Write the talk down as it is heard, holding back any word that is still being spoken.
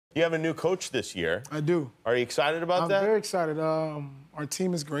You have a new coach this year. I do. Are you excited about that? I'm very excited. Our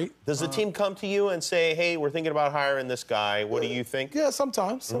team is great. Does the team come to you and say, hey, we're thinking about hiring this guy? What do you think? Yeah,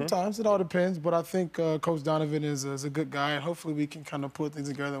 sometimes. Sometimes. It all depends. But I think Coach Donovan is a good guy, and hopefully we can kind of put things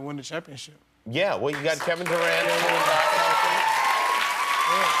together and win the championship. Yeah, well, you got Kevin Durant.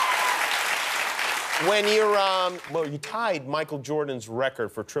 When you're, well, you tied Michael Jordan's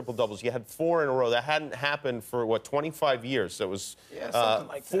record for triple-doubles. You had 4 in a row. That hadn't happened for, what, 25 years. So it was something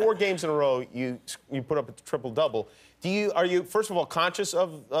like that. 4 games in a row you put up a triple-double. Are you, first of all, conscious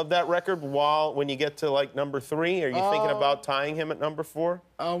of that record when you get to, like, number 3? Are you thinking about tying him at number 4?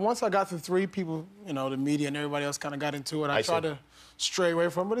 Once I got to 3, people, you know, the media and everybody else kind of got into it. I tried to stray away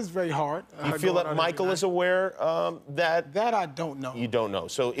from it, but it's very hard. You feel that Michael is aware that... That I don't know. You don't know.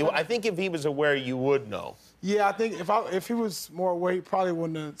 So I think if he was aware, you would know. Yeah, I think if he was more aware, he probably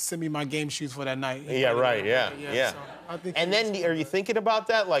wouldn't have sent me my game shoes for that night. Yeah, right, yeah. So I think and then are you thinking about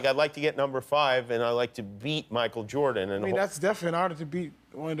that? Like, I'd like to get number 5, and I'd like to beat Michael Jordan. And I mean, that's definitely an honor to beat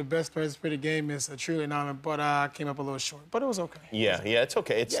one of the best players to play the game. Is truly an honor, but I came up a little short. But it was okay. Yeah, it's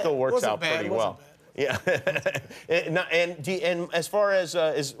okay. It still works out pretty well. Yeah. and as far as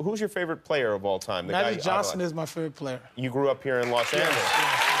who's your favorite player of all time? Magic Johnson is my favorite player. You grew up here in Los Angeles.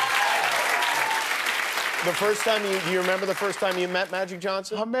 The first time do you remember the first time you met Magic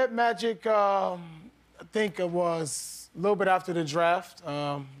Johnson? I met Magic, I think it was a little bit after the draft.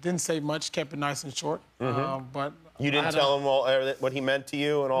 Didn't say much, kept it nice and short. But you didn't tell him what he meant to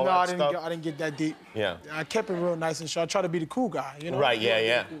you and all that stuff? No, I didn't get that deep. Yeah. I kept it real nice and short. I try to be the cool guy, you know? Right,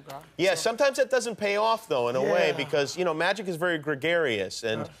 yeah. Yeah, sometimes that doesn't pay off, though, in a way, because, you know, Magic is very gregarious,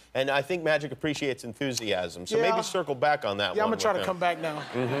 and I think Magic appreciates enthusiasm. So maybe circle back on that one. Yeah, I'm going to try to come back now.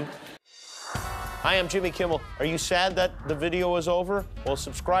 Hi, I'm Jimmy Kimmel. Are you sad that the video is over? Well,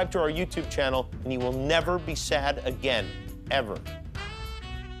 subscribe to our YouTube channel, and you will never be sad again, ever.